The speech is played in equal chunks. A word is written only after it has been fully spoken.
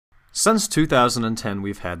Since 2010,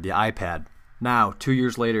 we've had the iPad. Now, 2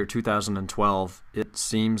 years later, 2012, it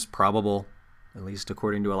seems probable, at least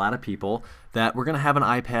according to a lot of people, that we're going to have an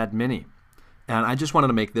iPad mini. And I just wanted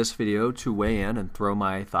to make this video to weigh in and throw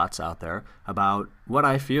my thoughts out there about what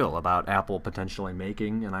I feel about Apple potentially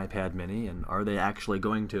making an iPad mini, and are they actually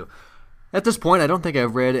going to. At this point, I don't think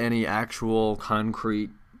I've read any actual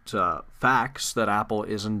concrete facts that Apple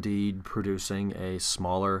is indeed producing a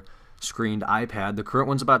smaller screened iPad. The current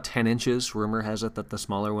one's about 10 inches. Rumor has it that the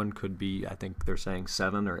smaller one could be, I think they're saying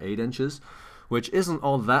 7 or 8 inches, which isn't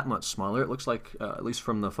all that much smaller. It looks like, at least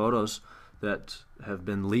from the photos that have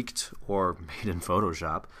been leaked or made in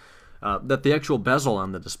Photoshop, that the actual bezel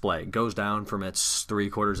on the display goes down from its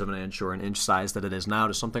 3/4 of an inch or an inch size that it is now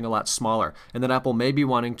to something a lot smaller. And that Apple may be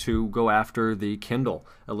wanting to go after the Kindle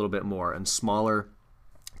a little bit more and smaller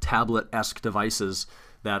tablet-esque devices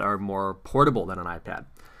that are more portable than an iPad.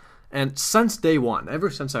 And since day one, ever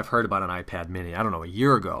since I've heard about an iPad mini, I don't know, a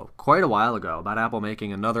year ago, quite a while ago, about Apple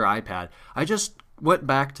making another iPad, I just went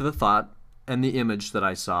back to the thought and the image that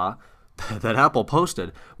I saw that Apple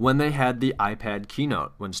posted when they had the iPad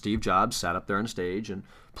keynote, when Steve Jobs sat up there on stage and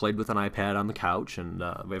played with an iPad on the couch. And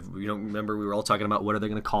if you don't remember, we were all talking about what are they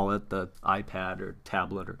going to call it, the iPad or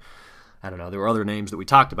tablet, or I don't know, there were other names that we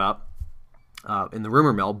talked about in the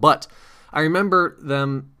rumor mill. But I remember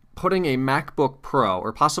them putting a MacBook Pro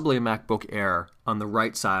or possibly a MacBook Air on the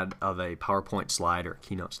right side of a PowerPoint slide or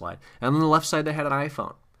keynote slide. And on the left side, they had an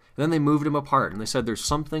iPhone. And then they moved them apart, and they said there's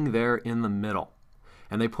something there in the middle.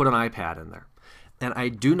 And they put an iPad in there. And I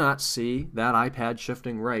do not see that iPad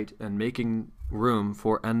shifting right and making room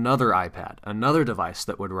for another iPad, another device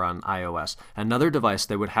that would run iOS, another device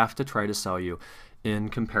they would have to try to sell you in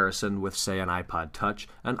comparison with, say, an iPod Touch,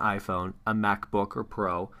 an iPhone, a MacBook or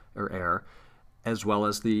Pro or Air, as well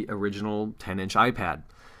as the original 10-inch iPad.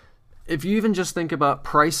 If you even just think about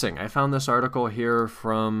pricing, I found this article here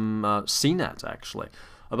from CNET, actually,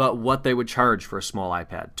 about what they would charge for a small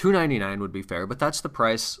iPad. $299 would be fair, but that's the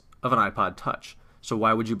price of an iPod Touch. So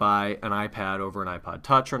why would you buy an iPad over an iPod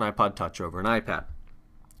Touch or an iPod Touch over an iPad?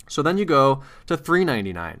 So then you go to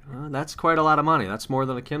 $399. That's quite a lot of money. That's more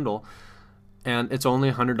than a Kindle. And it's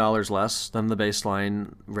only $100 less than the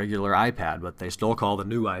baseline regular iPad, but they still call the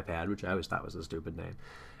new iPad, which I always thought was a stupid name.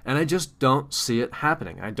 And I just don't see it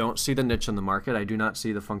happening. I don't see the niche in the market. I do not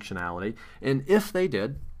see the functionality. And if they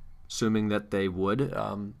did, assuming that they would,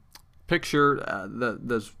 picture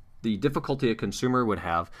the difficulty a consumer would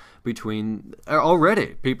have between,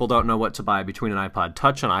 already people don't know what to buy between an iPod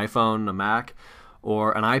Touch, an iPhone, a Mac,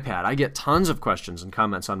 or an iPad. I get tons of questions and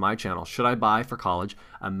comments on my channel. Should I buy for college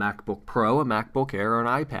a MacBook Pro, a MacBook Air, or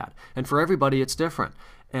an iPad? And for everybody, it's different.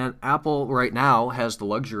 And Apple right now has the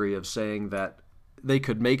luxury of saying that they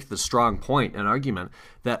could make the strong point and argument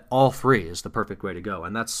that all three is the perfect way to go.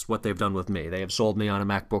 And that's what they've done with me. They have sold me on a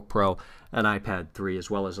MacBook Pro, an iPad 3, as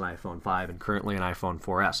well as an iPhone 5, and currently an iPhone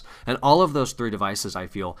 4S. And all of those three devices, I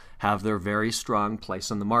feel, have their very strong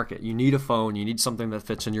place in the market. You need a phone, you need something that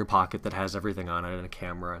fits in your pocket that has everything on it and a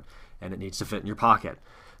camera, and it needs to fit in your pocket.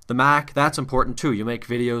 The Mac, that's important too. You make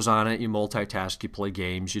videos on it, you multitask, you play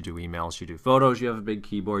games, you do emails, you do photos, you have a big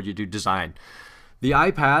keyboard, you do design. The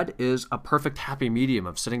iPad is a perfect happy medium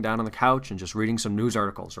of sitting down on the couch and just reading some news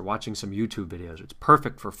articles or watching some YouTube videos. It's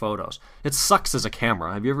perfect for photos. It sucks as a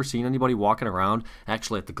camera. Have you ever seen anybody walking around?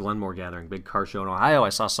 Actually, at the Glenmore Gathering, big car show in Ohio, I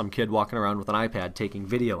saw some kid walking around with an iPad taking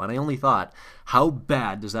video, and I only thought, how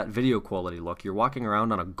bad does that video quality look? You're walking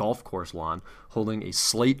around on a golf course lawn holding a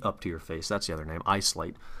slate up to your face. That's the other name,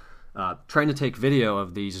 iSlate. Trying to take video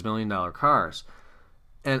of these million-dollar cars.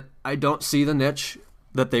 And I don't see the niche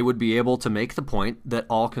that they would be able to make the point that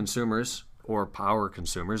all consumers, or power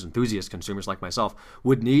consumers, enthusiast consumers like myself,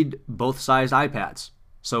 would need both size iPads.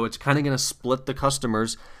 So it's kind of going to split the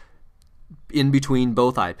customers in between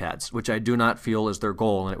both iPads, which I do not feel is their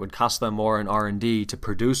goal, and it would cost them more in R&D to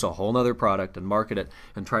produce a whole other product and market it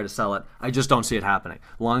and try to sell it. I just don't see it happening.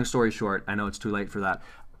 Long story short, I know it's too late for that.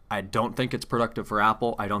 I don't think it's productive for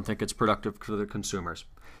Apple. I don't think it's productive for the consumers.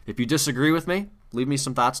 If you disagree with me, leave me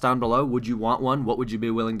some thoughts down below. Would you want one? What would you be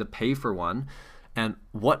willing to pay for one? And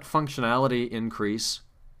what functionality increase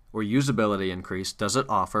or usability increase does it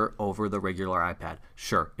offer over the regular iPad?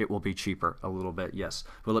 Sure, it will be cheaper a little bit, yes.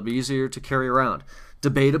 Will it be easier to carry around?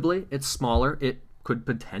 Debatably, it's smaller. It could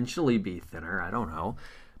potentially be thinner. I don't know.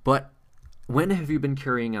 But when have you been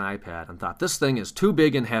carrying an iPad and thought, this thing is too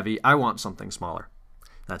big and heavy, I want something smaller?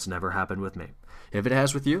 That's never happened with me. If it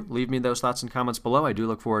has with you, leave me those thoughts and comments below. I do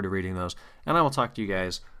look forward to reading those, and I will talk to you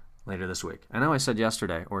guys later this week. I know I said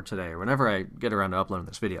yesterday or today or whenever I get around to uploading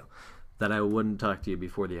this video that I wouldn't talk to you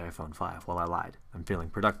before the iPhone 5. Well, I lied. I'm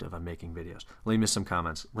feeling productive. I'm making videos. Leave me some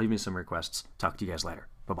comments. Leave me some requests. Talk to you guys later.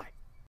 Bye-bye.